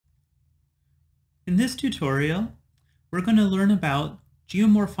In this tutorial, we're going to learn about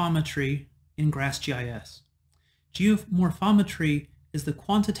geomorphometry in GRASS GIS. Geomorphometry is the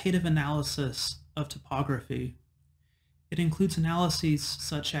quantitative analysis of topography. It includes analyses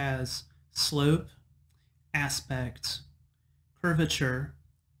such as slope, aspect, curvature,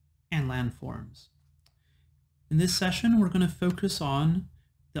 and landforms. In this session, we're going to focus on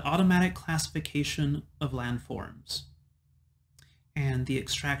the automatic classification of landforms and the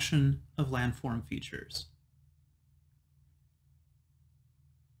extraction of landform features.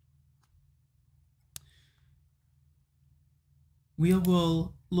 We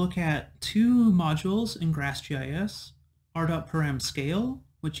will look at two modules in GRASS GIS, r.param scale,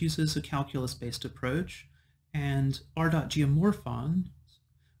 which uses a calculus-based approach, and r.geomorphon,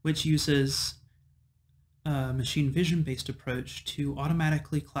 which uses a machine vision-based approach to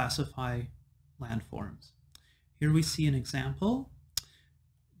automatically classify landforms. Here we see an example.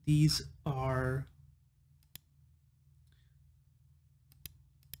 These are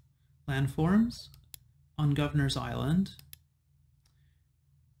landforms on Governor's Island,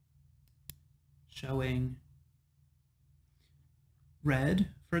 showing red,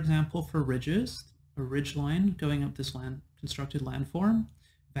 for example, for ridges, a ridge line going up this constructed landform,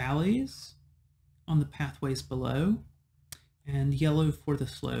 valleys on the pathways below, and yellow for the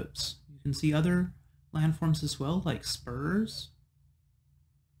slopes. You can see other landforms as well, like spurs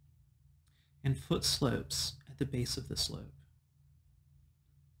and foot slopes at the base of the slope.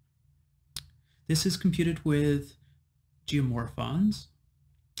 This is computed with geomorphons,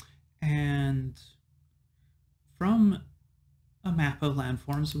 and from a map of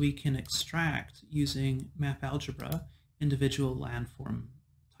landforms, we can extract, using map algebra, individual landform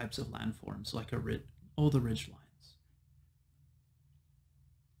types of landforms, like all the ridge lines.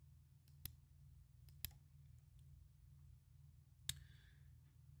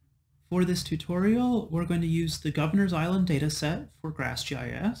 For this tutorial, we're going to use the Governor's Island dataset for GRASS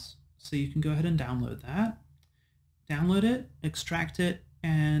GIS, so you can go ahead and download that. Download it, extract it,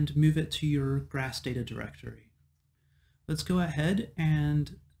 and move it to your GRASS data directory. Let's go ahead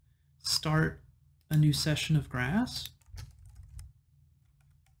and start a new session of GRASS.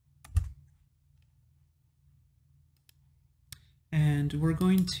 And we're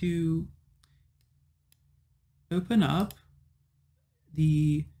going to open up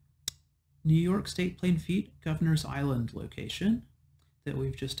the New York State Plane Feet Governor's Island location that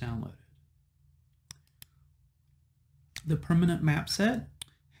we've just downloaded. The permanent map set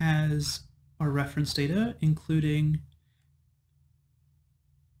has our reference data, including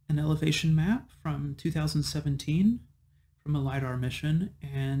an elevation map from 2017 from a LiDAR mission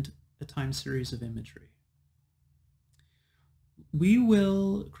and a time series of imagery. We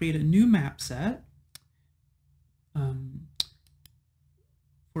will create a new map set,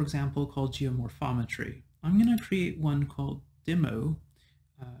 for example, called Geomorphometry. I'm going to create one called Demo.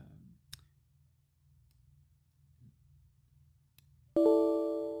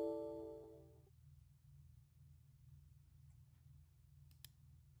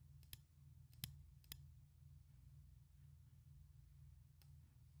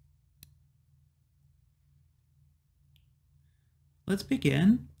 Let's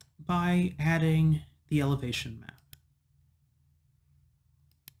begin by adding the elevation map.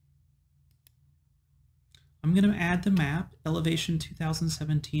 I'm going to add the map Elevation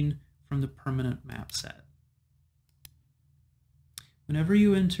 2017 from the permanent map set. Whenever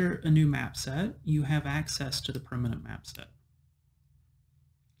you enter a new map set, you have access to the permanent map set.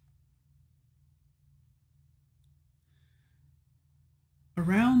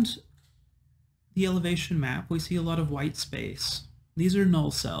 Around the elevation map, we see a lot of white space. These are null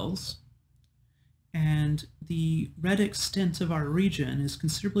cells, and the red extent of our region is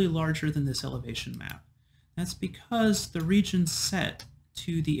considerably larger than this elevation map. That's because the region's set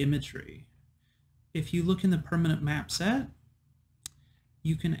to the imagery. If you look in the permanent map set,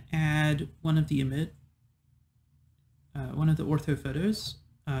 you can add one of the ortho photos,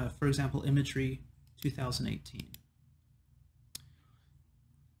 for example, imagery 2018.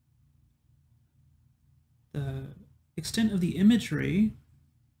 The extent of the imagery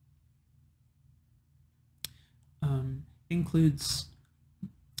includes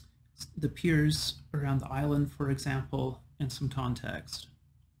the piers around the island, for example, and some context.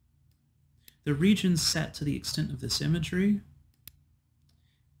 The region's set to the extent of this imagery,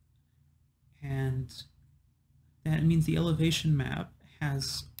 and that means the elevation map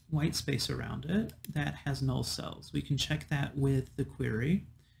has white space around it that has null cells. We can check that with the query,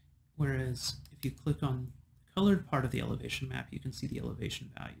 whereas if you click on the colored part of the elevation map, you can see the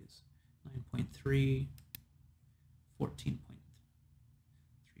elevation values: 9.3,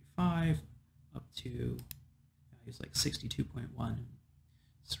 14.35, up to values like 62.1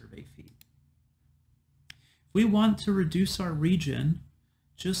 survey feet. If we want to reduce our region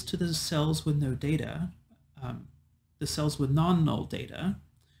just to the cells with no data, the cells with non-null data,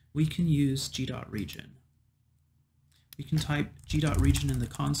 we can use g.region. You can type g.region in the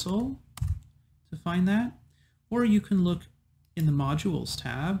console to find that, or you can look in the Modules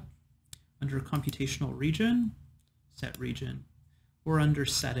tab under Computational Region, Set Region, or under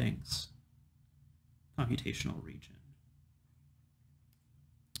Settings, Computational Region.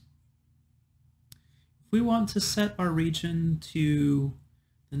 If we want to set our region to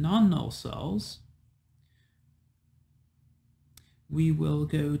the non-null cells, we will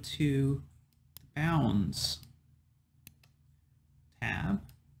go to the Bounds tab,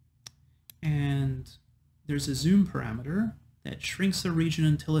 and there's a zoom parameter that shrinks the region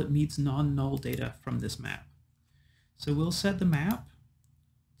until it meets non-null data from this map. So we'll set the map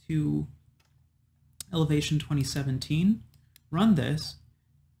to elevation 2017, run this,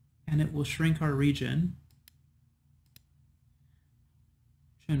 and it will shrink our region,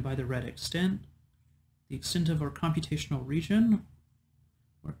 shown by the red extent. The extent of our computational region,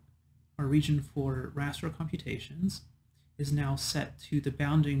 or our region for raster computations, is now set to the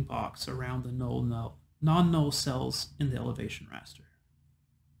bounding box around the non-null cells in the elevation raster.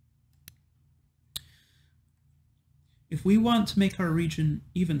 If we want to make our region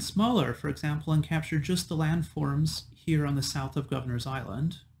even smaller, for example, and capture just the landforms here on the south of Governor's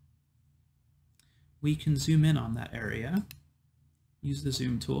Island, we can zoom in on that area, use the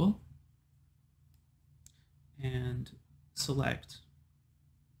zoom tool, and select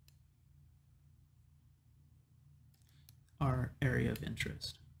our area of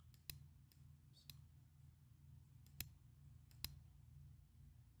interest.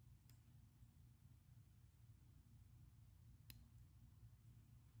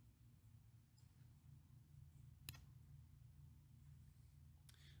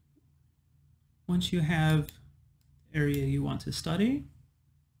 Once you have the area you want to study,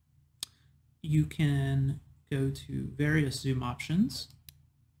 you can go to various zoom options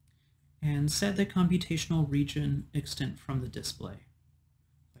and set the computational region extent from the display.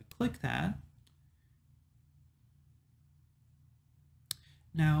 If I click that,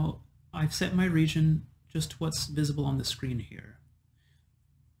 now I've set my region just to what's visible on the screen here.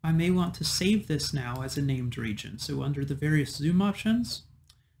 I may want to save this now as a named region. So under the various zoom options,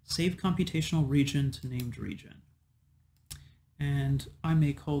 save computational region to named region. And I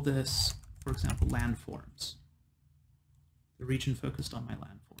may call this, for example, landforms. The region focused on my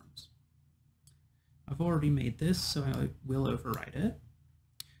landforms. I've already made this, so I will overwrite it.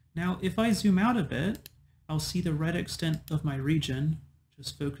 Now, if I zoom out a bit, I'll see the red extent of my region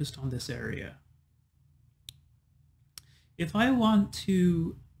just focused on this area. If I want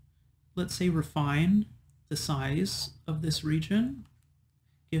to, let's say, refine the size of this region,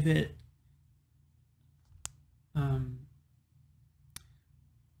 give it a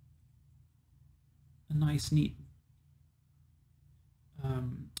nice, neat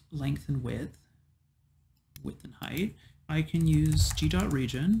length and width and height, I can use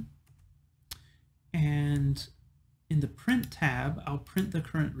g.region, and in the print tab, I'll print the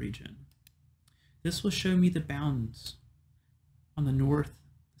current region. This will show me the bounds on the north,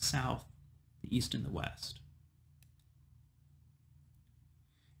 the south, the east, and the west.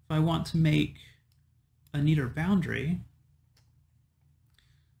 If I want to make a neater boundary,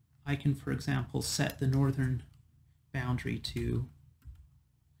 I can, for example, set the northern boundary to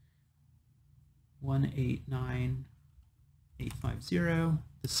 189,850,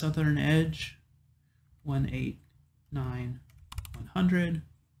 the southern edge 189,100,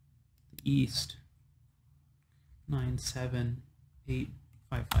 the east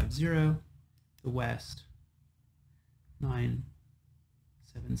 978,550, the west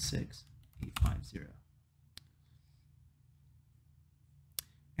 976,850.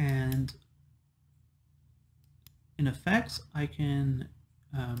 And in effects, I can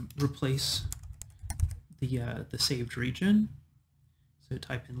replace the saved region. So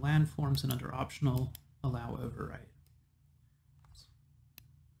type in landforms and under optional, allow overwrite.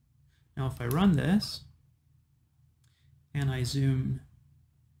 Now if I run this and I zoom,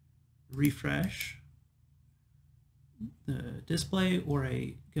 refresh the display, or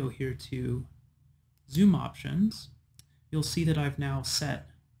I go here to zoom options, you'll see that I've now set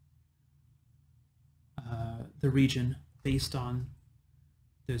the region based on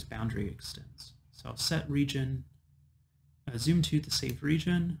those boundary extents. So I'll set region, zoom to the saved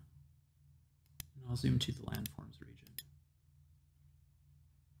region, and I'll zoom to the landforms region.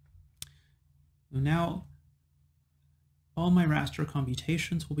 Now, all my raster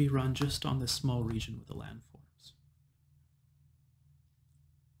computations will be run just on this small region with the landforms.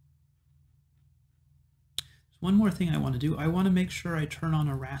 There's one more thing I want to do. I want to make sure I turn on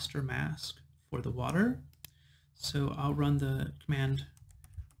a raster mask for the water. So I'll run the command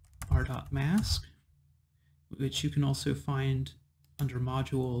r.mask, which you can also find under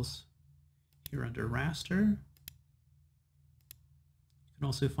modules here under raster. You can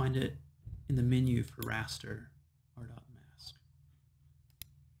also find it in the menu for raster, r.mask.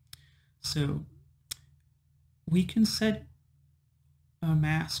 So we can set a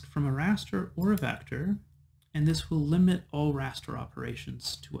mask from a raster or a vector, and this will limit all raster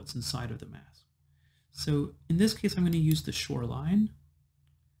operations to what's inside of the mask. So in this case, I'm going to use the shoreline,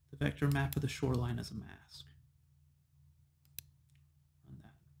 the vector map of the shoreline as a mask. Run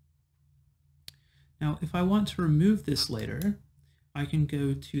that. Now, if I want to remove this later, I can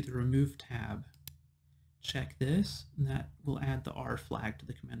go to the Remove tab, check this, and that will add the R flag to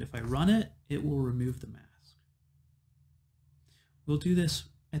the command. If I run it, it will remove the mask. We'll do this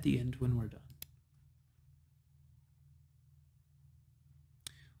at the end when we're done.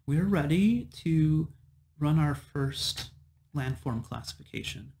 We're ready to run our first landform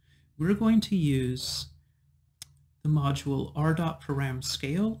classification. We're going to use the module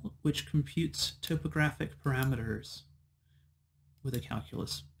r.param_scale, which computes topographic parameters with a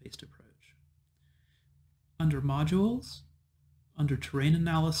calculus-based approach. Under modules, under terrain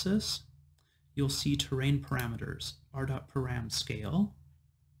analysis, you'll see terrain parameters, r.param_scale.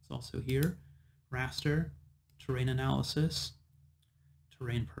 It's also here, raster, terrain analysis,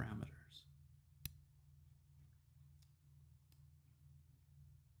 terrain parameters.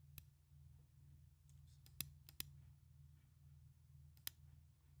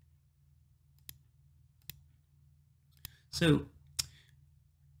 So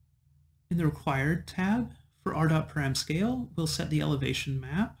in the required tab for r.param_scale, we'll set the elevation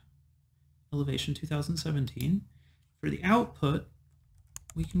map, elevation 2017. For the output,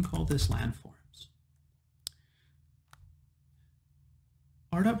 we can call this landforms.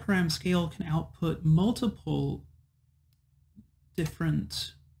 r.param_scale can output multiple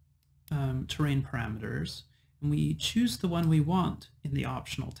different terrain parameters, and we choose the one we want in the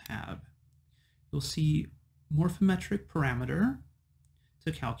optional tab. You'll see morphometric parameter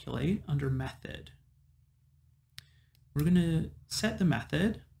to calculate under method. We're going to set the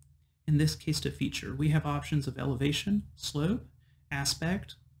method, in this case to feature. We have options of elevation, slope,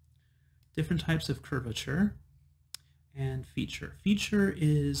 aspect, different types of curvature, and feature. Feature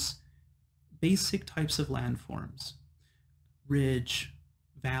is basic types of landforms: ridge,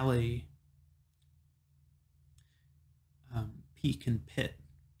 valley, peak and pit,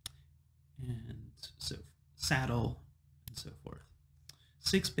 and so saddle, and so forth.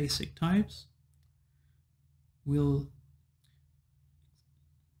 6 basic types. We'll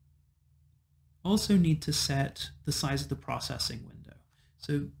also need to set the size of the processing window.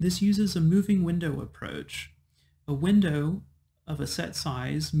 So this uses a moving window approach. A window of a set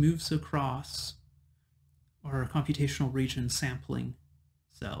size moves across our computational region sampling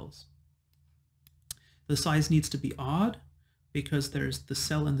cells. The size needs to be odd because there's the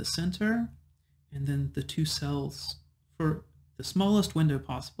cell in the center and then the 2 cells for the smallest window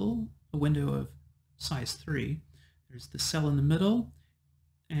possible, a window of size 3. There's the cell in the middle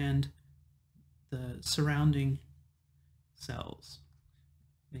and the surrounding cells,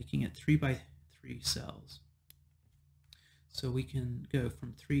 making it 3 by 3 cells. So we can go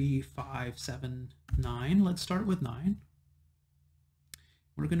from 3, 5, 7, 9. Let's start with 9.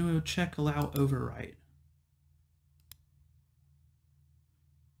 We're going to check allow overwrite.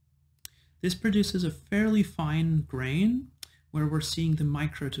 This produces a fairly fine grain where we're seeing the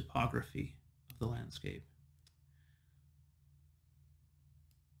microtopography of the landscape.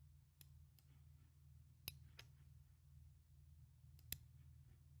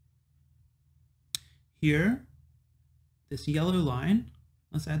 Here, this yellow line,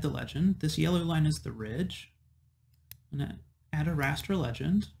 let's add the legend. This yellow line is the ridge. I'm going to add a raster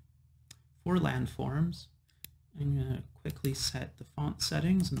legend for landforms. I'm going to quickly set the font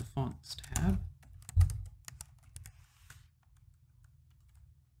settings in the Fonts tab.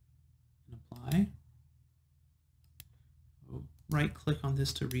 And apply. We'll right-click on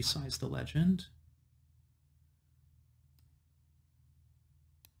this to resize the legend.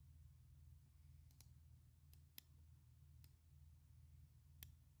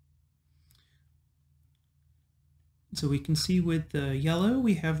 So we can see with the yellow,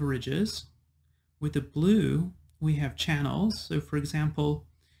 we have ridges. With the blue, we have channels. So for example,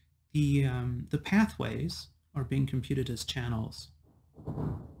 the pathways are being computed as channels.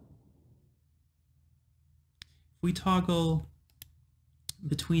 If we toggle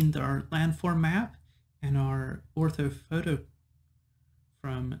between our landform map and our orthophoto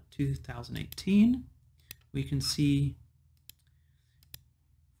from 2018, we can see,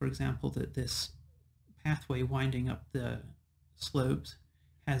 for example, that this pathway winding up the slopes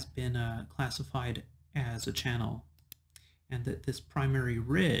has been classified as a channel, and that this primary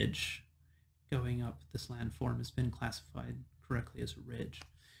ridge going up this landform has been classified correctly as a ridge.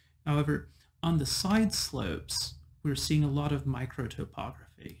 However, on the side slopes, we're seeing a lot of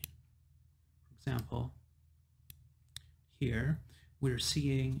microtopography. For example, here we're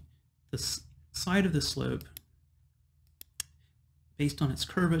seeing the side of the slope based on its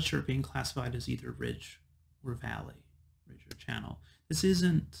curvature being classified as either ridge or valley, ridge or channel. This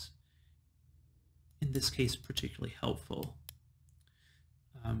isn't, in this case, particularly helpful.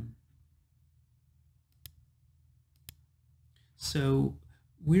 So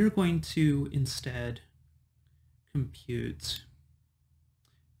we're going to instead compute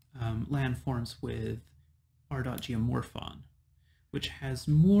landforms with r.geomorphon, which has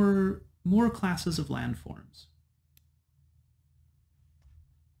more classes of landforms.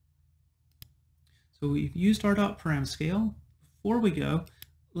 So we've used r.paramscale. Before we go,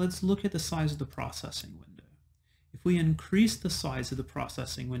 let's look at the size of the processing window. If we increase the size of the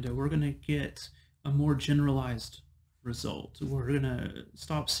processing window, we're going to get a more generalized result. We're going to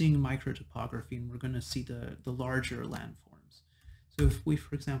stop seeing microtopography and we're going to see the larger landforms. So if we,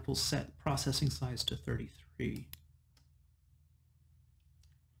 for example, set processing size to 33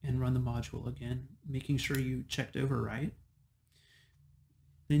 and run the module again, making sure you checked overwrite,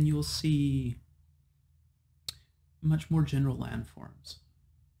 then you'll see much more general landforms.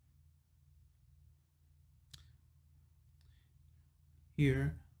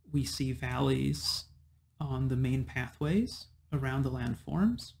 Here we see valleys on the main pathways around the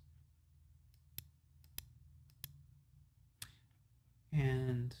landforms.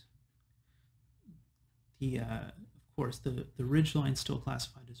 And of course, the ridge line is still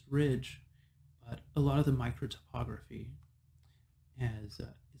classified as ridge, but a lot of the microtopography isn't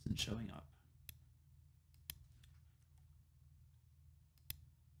showing up.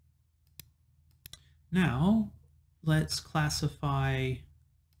 Now, let's classify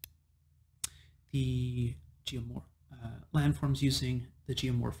the landforms using the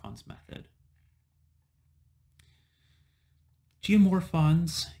Geomorphons method.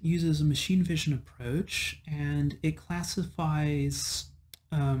 Geomorphons uses a machine vision approach, and it classifies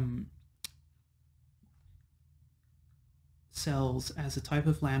cells as a type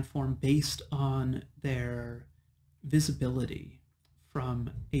of landform based on their visibility from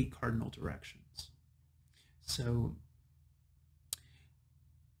 8 cardinal directions. So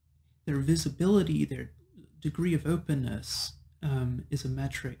their visibility, their degree of openness, is a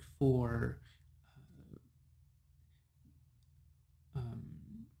metric for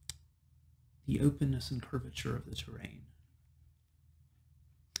the openness and curvature of the terrain.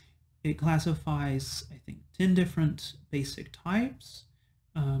 It classifies, I think, 10 different basic types,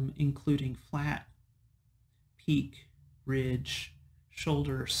 including flat, peak, ridge,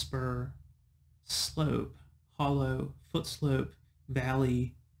 shoulder, spur, slope, hollow, foot slope,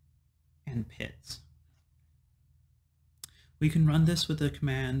 valley, and pits. We can run this with the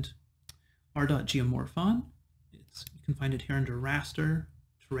command r.geomorphon. You can find it here under raster,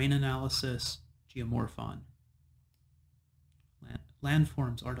 terrain analysis, geomorphon.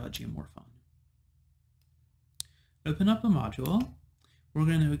 Landforms r.geomorphon. Open up a module. We're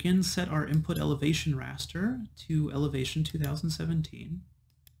going to again set our input elevation raster to elevation 2017,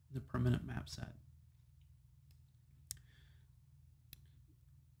 the permanent map set.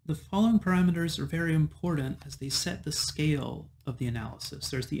 The following parameters are very important as they set the scale of the analysis.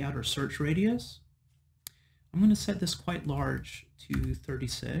 There's the outer search radius. I'm going to set this quite large to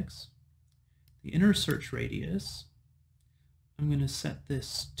 36. The inner search radius, I'm going to set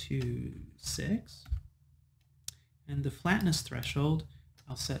this to 6. And the flatness threshold,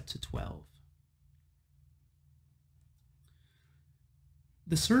 I'll set to 12.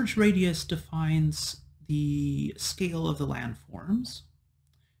 The search radius defines the scale of the landforms.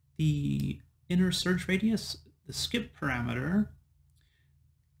 The inner search radius, the skip parameter,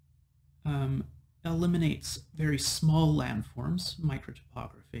 eliminates very small landforms,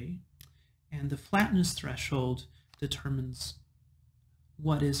 microtopography, and the flatness threshold determines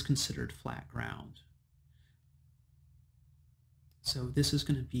what is considered flat ground. So this is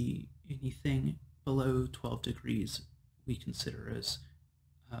going to be anything below 12 degrees we consider as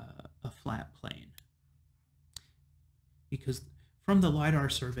a flat plane. Because from the LiDAR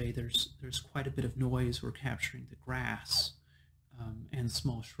survey, there's quite a bit of noise. We're capturing the grass and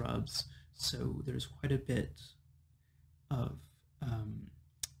small shrubs, so there's quite a bit of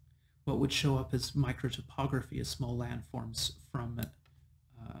what would show up as microtopography as small landforms from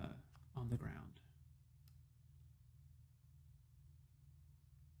on the ground.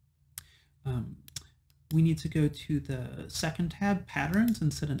 We need to go to the second tab, Patterns,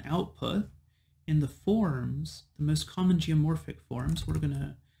 and set an output. In the forms, the most common geomorphic forms, we're going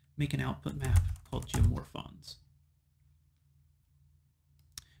to make an output map called geomorphons.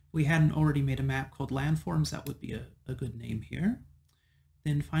 If we hadn't already made a map called landforms, that would be a good name here.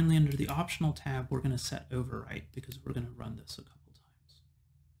 Then finally, under the optional tab, we're going to set overwrite because we're going to run this a couple times.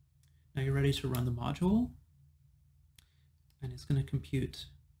 Now you're ready to run the module, and it's going to compute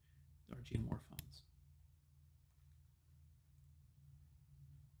our geomorphons.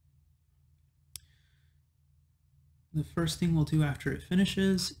 The first thing we'll do after it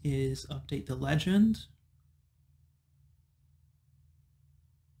finishes is update the legend.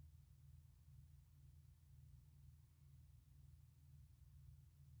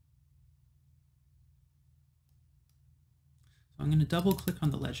 So I'm going to double click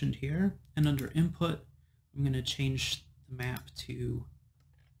on the legend here, and under input, I'm going to change the map to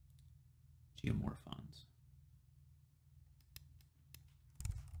geomorphons.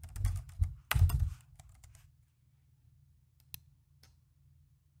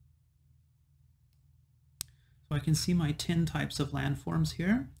 So I can see my 10 types of landforms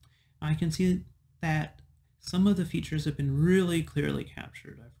here. I can see that some of the features have been really clearly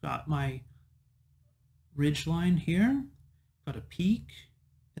captured. I've got my ridge line here, got a peak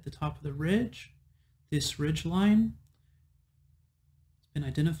at the top of the ridge. This ridge line has been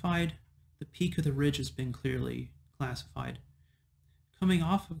identified. The peak of the ridge has been clearly classified. Coming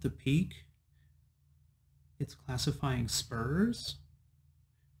off of the peak, it's classifying spurs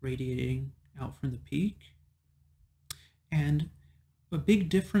radiating out from the peak. And a big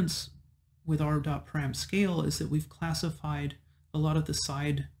difference with our .param scale is that we've classified a lot of the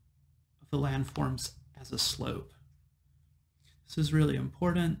side of the landforms as a slope. This is really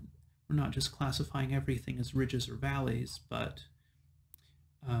important. We're not just classifying everything as ridges or valleys, but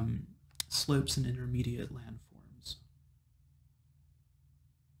slopes and intermediate landforms.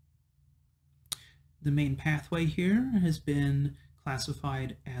 The main pathway here has been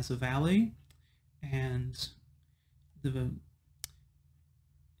classified as a valley, and the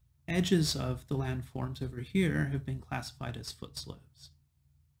edges of the landforms over here have been classified as foot slopes.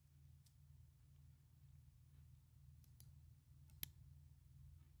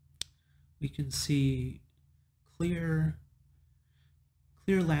 We can see clear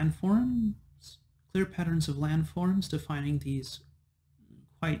landforms, clear patterns of landforms defining these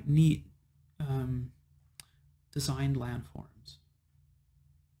quite neat designed landforms.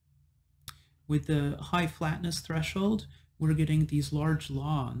 With the high flatness threshold, we're getting these large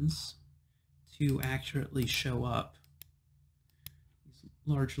lawns to accurately show up. These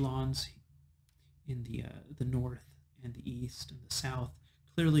large lawns in the north and the east and the south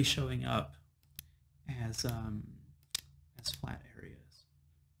clearly showing up as flat areas.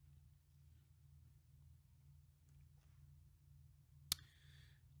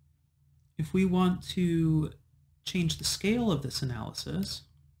 If we want to change the scale of this analysis,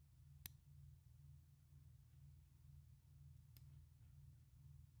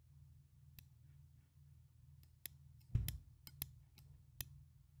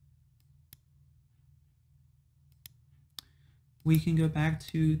 we can go back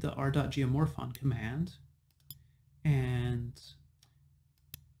to the r.geomorphon command, and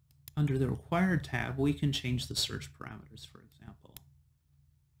under the required tab, we can change the search parameters, for example.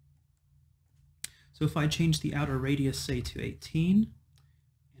 So if I change the outer radius, say, to 18,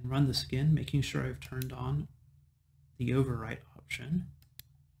 and run this again, making sure I've turned on the overwrite option,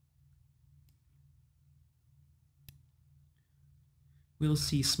 we'll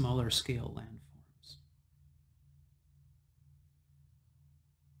see smaller scale landforms.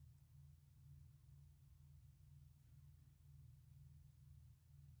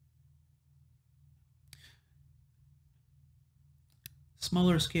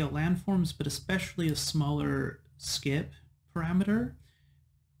 Smaller scale landforms, but especially a smaller skip parameter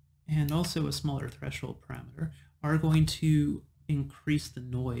and also a smaller threshold parameter are going to increase the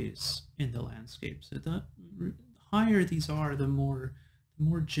noise in the landscape. So the higher these are, the more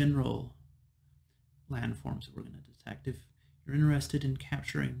general landforms that we're going to detect. If you're interested in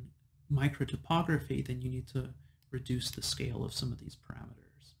capturing microtopography, then you need to reduce the scale of some of these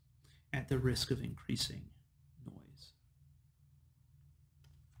parameters at the risk of increasing noise.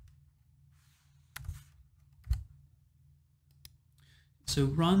 So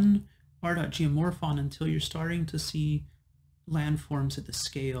run r.geomorphon until you're starting to see landforms at the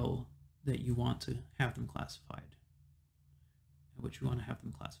scale that you want to have them classified. which we want to have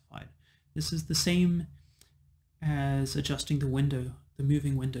them classified. This is the same as adjusting the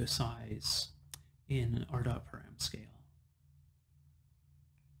moving window size in r.param scale.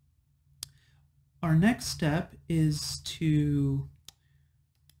 Our next step is to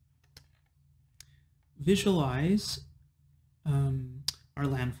visualize our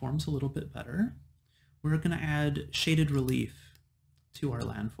landforms a little bit better. We're going to add shaded relief to our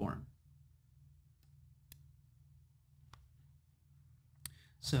landform.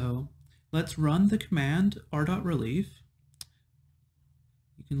 So let's run the command r.relief.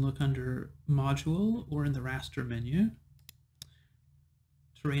 You can look under Module or in the raster menu.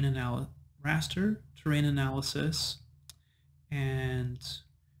 Raster, terrain analysis, and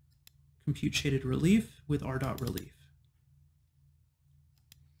compute shaded relief with r.relief.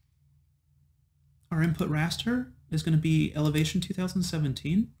 Our input raster is going to be elevation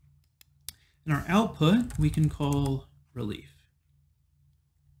 2017, and our output we can call relief.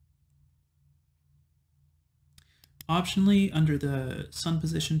 Optionally, under the sun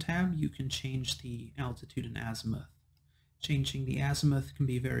position tab, you can change the altitude and azimuth. Changing the azimuth can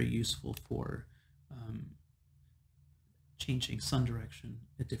be very useful for changing sun direction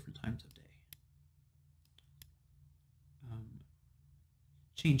at different times of day.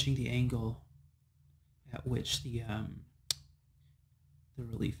 Changing the angle at which the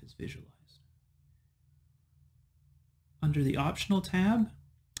relief is visualized. Under the optional tab,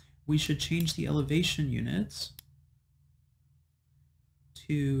 we should change the elevation units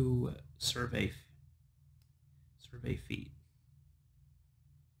to survey feet.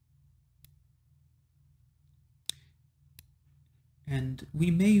 And we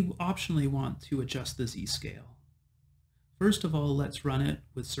may optionally want to adjust the z-scale. First of all, let's run it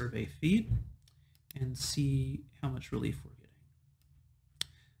with survey feet and see how much relief we're getting.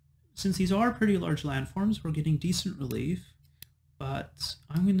 Since these are pretty large landforms, we're getting decent relief, but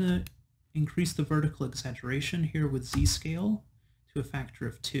I'm going to increase the vertical exaggeration here with z-scale to a factor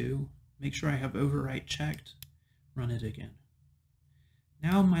of 2. Make sure I have overwrite checked. Run it again.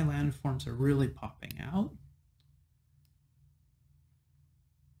 Now my landforms are really popping out.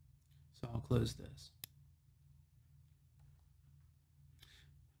 So I'll close this.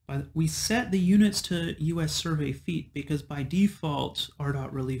 But we set the units to US survey feet because by default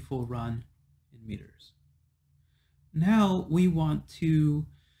r.relief will run in meters. Now we want to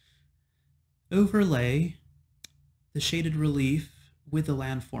overlay the shaded relief with the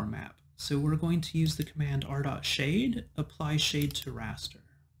landform map. So we're going to use the command r.shade, apply shade to raster.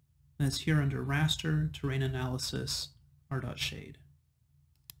 That's here under raster, terrain analysis, r.shade.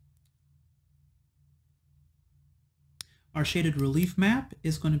 Our shaded relief map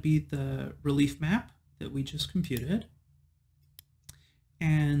is going to be the relief map that we just computed.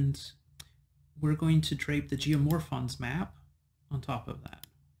 And we're going to drape the geomorphons map on top of that.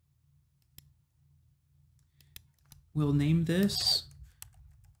 We'll name this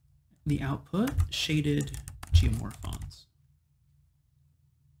the output shaded geomorphons.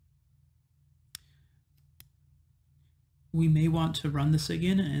 We may want to run this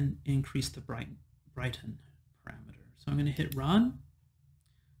again and increase the brighten parameter. So I'm going to hit run.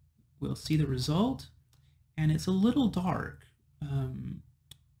 We'll see the result, and it's a little dark.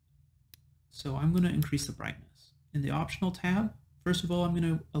 So I'm going to increase the brightness. In the optional tab, first of all, I'm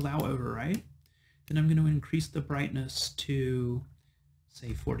going to allow overwrite. Then I'm going to increase the brightness to,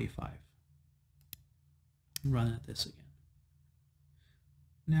 say, 45. Run it this again.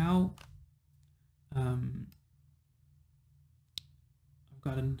 Now, I've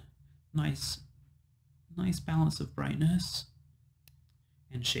got a nice balance of brightness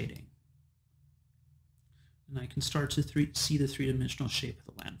and shading. And I can start to see the three-dimensional shape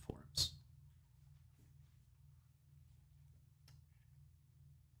of the landforms.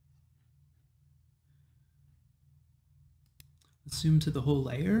 Let's zoom to the whole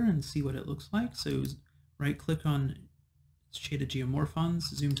layer and see what it looks like. So right-click on shaded geomorphons,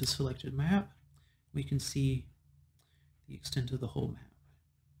 zoom to selected map. We can see the extent of the whole map.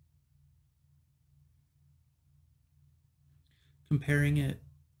 Comparing it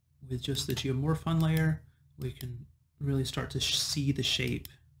with just the geomorphon layer, we can really start to see the shape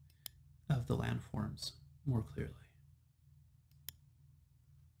of the landforms more clearly.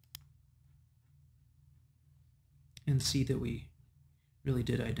 And see that we really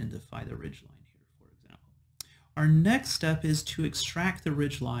did identify the ridgeline here, for example. Our next step is to extract the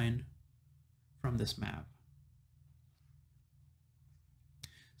ridgeline from this map.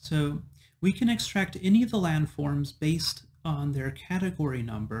 So we can extract any of the landforms based on their category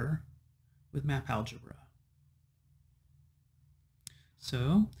number with map algebra.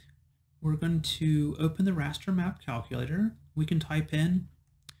 So we're going to open the raster map calculator. we can type in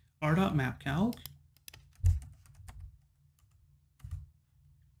r.mapcalc.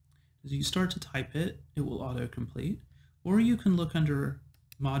 As you start to type it, it will autocomplete. Or you can look under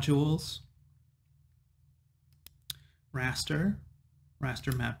Modules, Raster,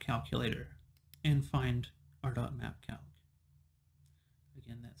 Raster Map Calculator, and find r.mapcalc.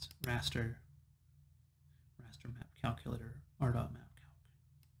 Again, that's Raster, Raster Map Calculator, r.mapcalc.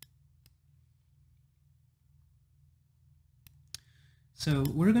 So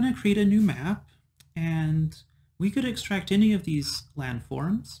we're going to create a new map, and we could extract any of these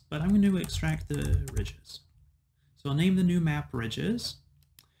landforms, but I'm going to extract the ridges. So I'll name the new map Ridges,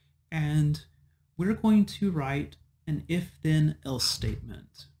 and we're going to write an if-then-else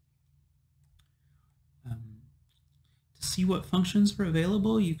statement. To see what functions are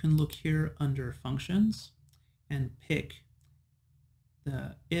available, you can look here under Functions and pick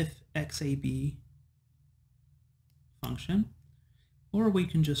the if_xab function, or we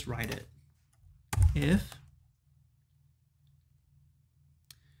can just write it. If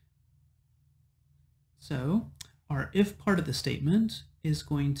so, our if part of the statement is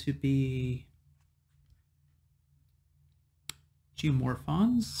going to be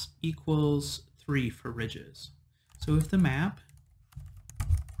geomorphons equals 3 for ridges. So if the map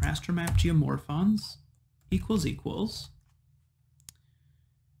raster map geomorphons equals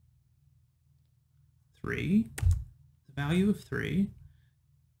 3, the value of 3,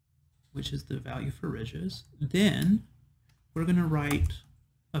 which is the value for ridges, then we're going to write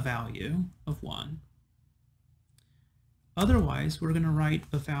a value of 1. Otherwise, we're going to write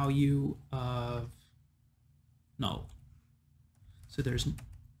a value of null. So there's going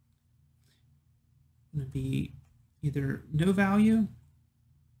to be either no value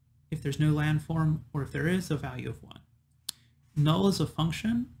if there's no landform, or if there is, a value of 1. Null is a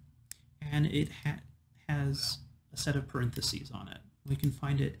function, and it has a set of parentheses on it. We can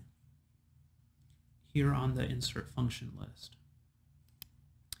find it here on the insert function list.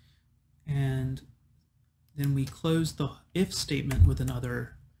 And then we close the if statement with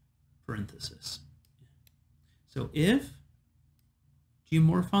another parenthesis. So if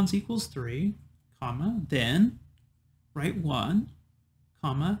geomorphons equals 3, comma, then write 1,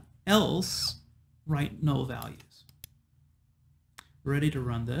 comma, else write null values. We're ready to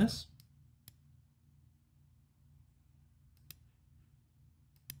run this.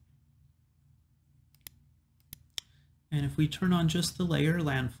 And if we turn on just the layer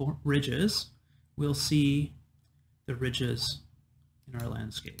landform ridges, we'll see the ridges in our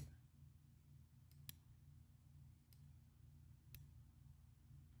landscape.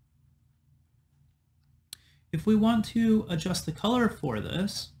 If we want to adjust the color for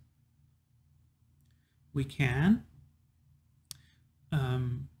this, we can.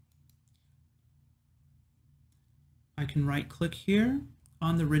 I can right-click here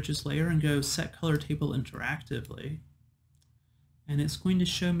on the ridges layer and go Set Color Table Interactively. And it's going to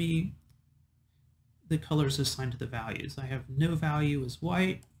show me the colors assigned to the values. I have no value as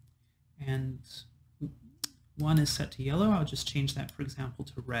white, and 1 is set to yellow. I'll just change that, for example,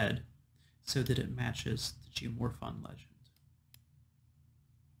 to red, so that it matches the geomorphon legend.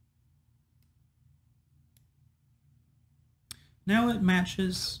 Now it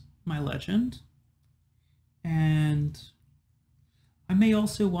matches my legend, and I may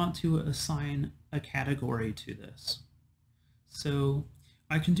also want to assign a category to this. So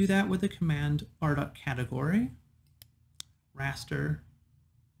I can do that with the command r.category, raster,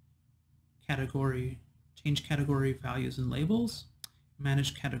 category, change category values and labels,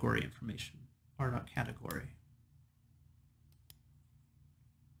 manage category information, r.category.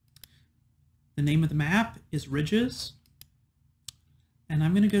 The name of the map is Ridges, and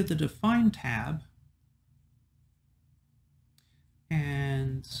I'm going to go to the Define tab,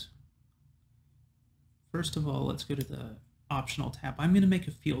 and first of all, let's go to the Optional tab. I'm going to make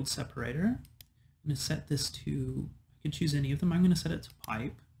a field separator. I'm going to set this to, I can choose any of them. I'm going to set it to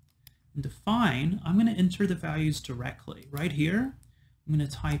pipe. And Define, I'm going to enter the values directly. Right here, I'm going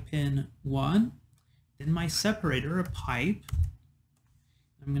to type in 1, then my separator, a pipe.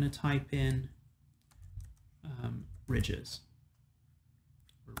 I'm going to type in ridges,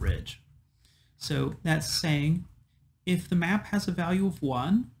 or ridge. So that's saying if the map has a value of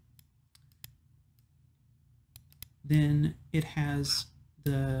 1, then it has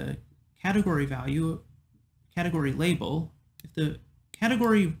the category value, category label. If the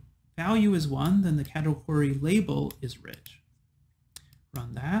category value is 1, then the category label is ridge.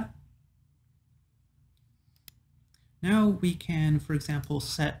 Run that. Now we can, for example,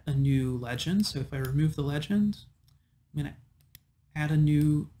 set a new legend. So if I remove the legend, I'm going to add a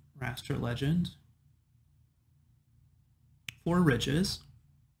new raster legend. 4 ridges.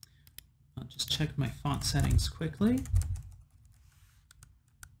 I'll just check my font settings quickly.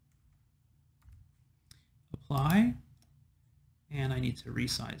 Apply, and I need to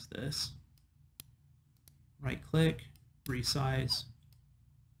resize this. Right-click, resize,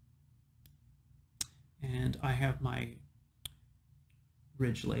 and I have my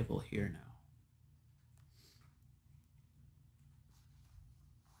ridge label here now.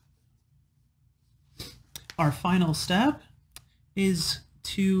 Our final step is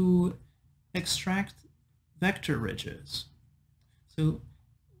to extract vector ridges. So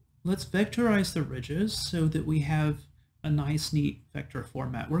let's vectorize the ridges so that we have a nice, neat vector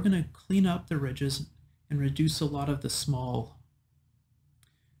format. We're going to clean up the ridges and reduce a lot of the small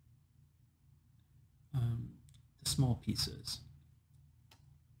pieces.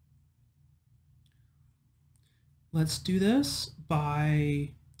 Let's do this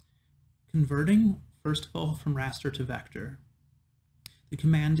by converting, first of all, from raster to vector. The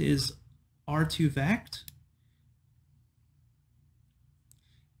command is r2vect,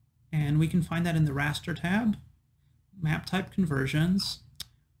 and we can find that in the raster tab, map type conversions,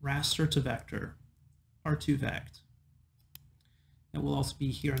 raster to vector, r2vect. It will also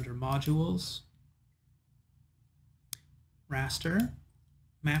be here under modules, raster,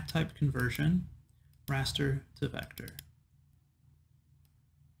 map type conversion, raster to vector.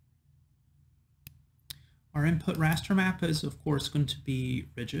 Our input raster map is, of course, going to be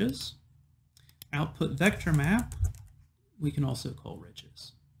ridges. Output vector map, we can also call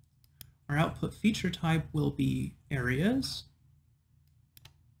ridges. Our output feature type will be areas.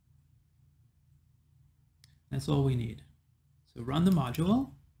 That's all we need. So run the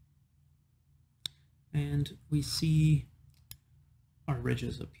module, and we see our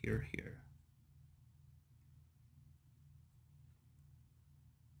ridges appear here.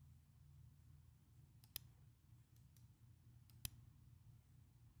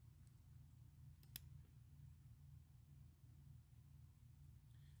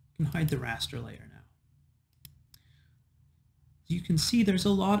 You can hide the raster layer now. You can see there's a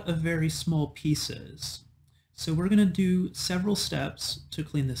lot of very small pieces. So we're going to do several steps to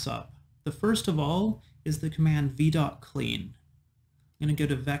clean this up. The first of all is the command v.clean. I'm going to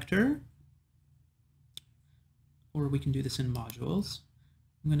go to vector, or we can do this in modules.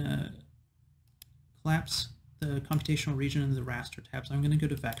 I'm going to collapse the computational region into the raster tab. So I'm going to go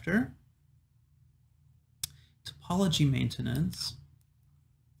to vector, topology maintenance,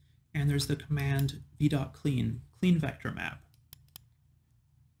 and there's the command v.clean, clean vector map.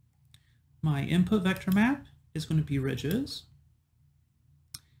 My input vector map is going to be ridges,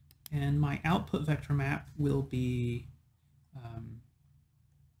 and my output vector map will be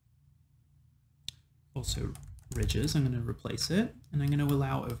also ridges. I'm going to replace it, and I'm going to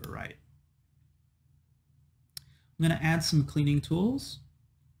allow overwrite. I'm going to add some cleaning tools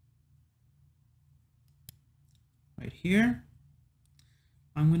right here.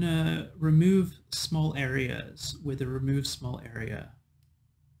 I'm going to remove small areas with the remove small area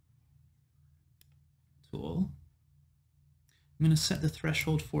tool. I'm going to set the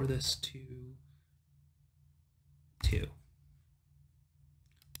threshold for this to 2.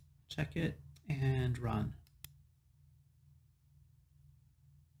 Check it and run.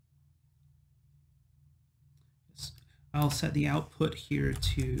 I'll set the output here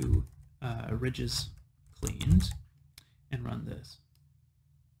to ridges cleaned and run this.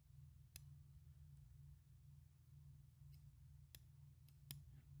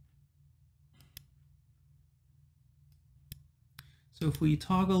 So if we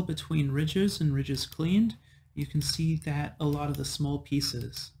toggle between ridges and ridges cleaned, you can see that a lot of the small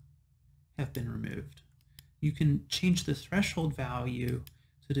pieces have been removed. You can change the threshold value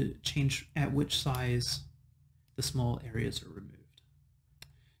to change at which size the small areas are removed.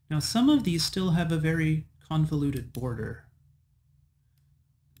 Now some of these still have a very convoluted border.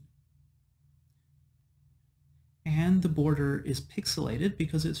 And the border is pixelated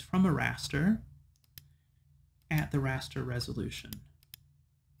because it's from a raster at the raster resolution,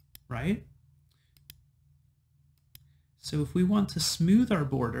 right? So if we want to smooth our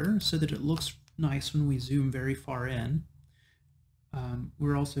border so that it looks nice when we zoom very far in,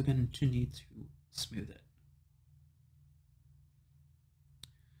 we're also going to need to smooth it.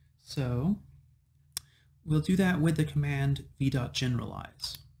 So we'll do that with the command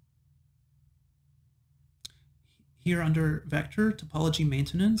v.generalize. Here under vector topology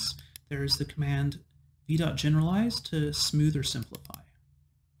maintenance, there's the command v.generalize to smooth or simplify.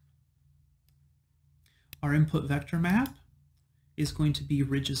 Our input vector map is going to be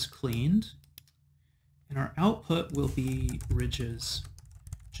ridges cleaned, and our output will be ridges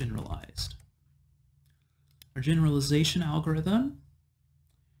generalized. our generalization algorithm,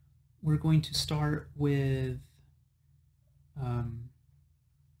 we're going to start with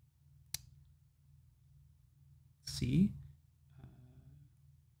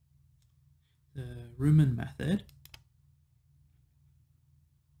the Riemann method.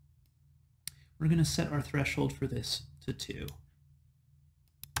 We're going to set our threshold for this to 2.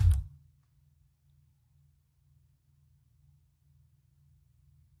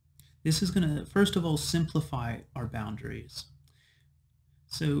 This is going to, first of all, simplify our boundaries.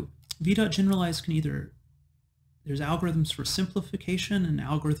 So v.generalize can either, there's algorithms for simplification and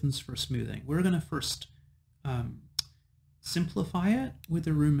algorithms for smoothing. We're going to first simplify it with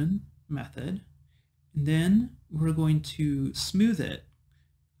the Riemann method, and then we're going to smooth it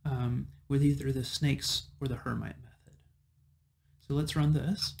with either the snakes or the Hermite method. So let's run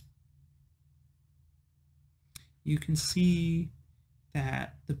this. You can see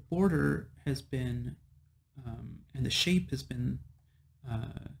that the border has been, and the shape has been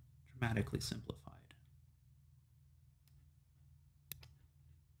dramatically simplified.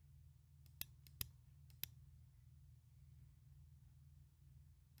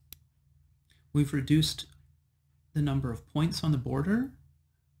 We've reduced the number of points on the border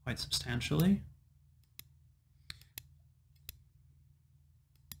quite substantially.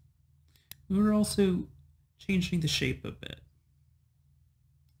 We're also changing the shape a bit.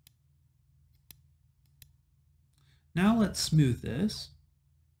 Now let's smooth this.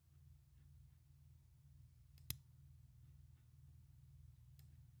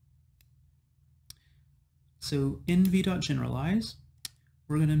 So in v.generalize,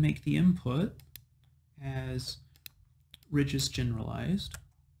 we're going to make the input as ridges generalized.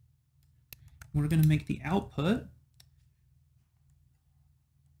 We're going to make the output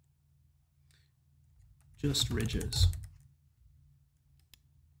just ridges.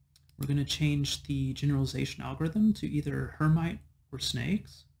 We're going to change the generalization algorithm to either Hermite or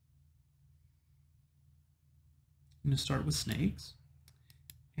snakes. I'm going to start with snakes,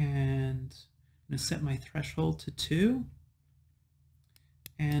 and I'm going to set my threshold to 2.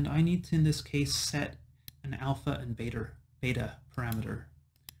 And I need to, in this case, set an alpha and beta parameter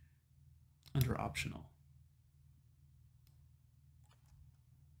under optional.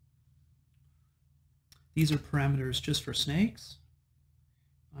 These are parameters just for snakes.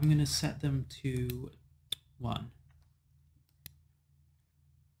 I'm going to set them to 1.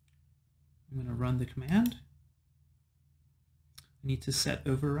 I'm going to run the command. I need to set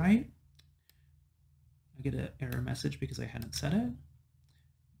overwrite. I get an error message because I hadn't set it.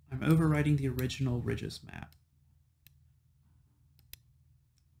 I'm overwriting the original ridges map.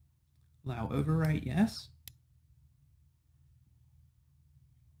 Allow overwrite, yes.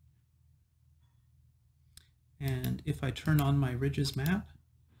 And if I turn on my ridges map,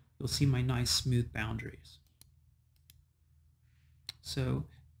 you'll see my nice smooth boundaries. So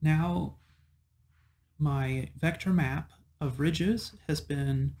now my vector map of ridges has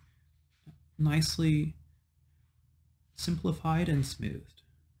been nicely simplified and smoothed.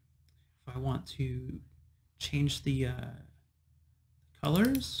 If I want to change the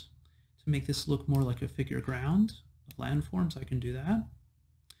colors to make this look more like a figure ground of landforms, I can do that.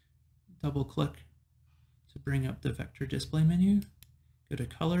 Double click to bring up the vector display menu. Go to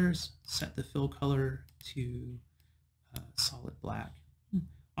colors, set the fill color to solid black.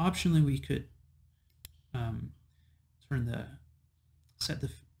 Optionally, we could set the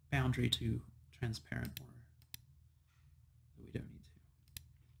boundary to transparent, or we don't need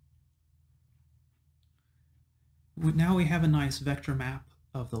to. Now we have a nice vector map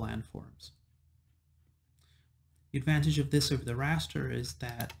of the landforms. The advantage of this over the raster is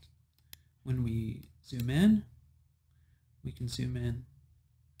that when we zoom in, we can zoom in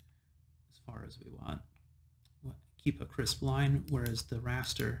as far as we want. We'll keep a crisp line, whereas the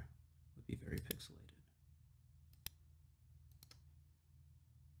raster would be very pixelated.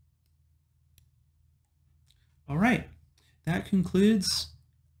 All right, that concludes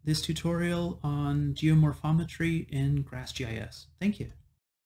this tutorial on geomorphometry in GRASS GIS. Thank you.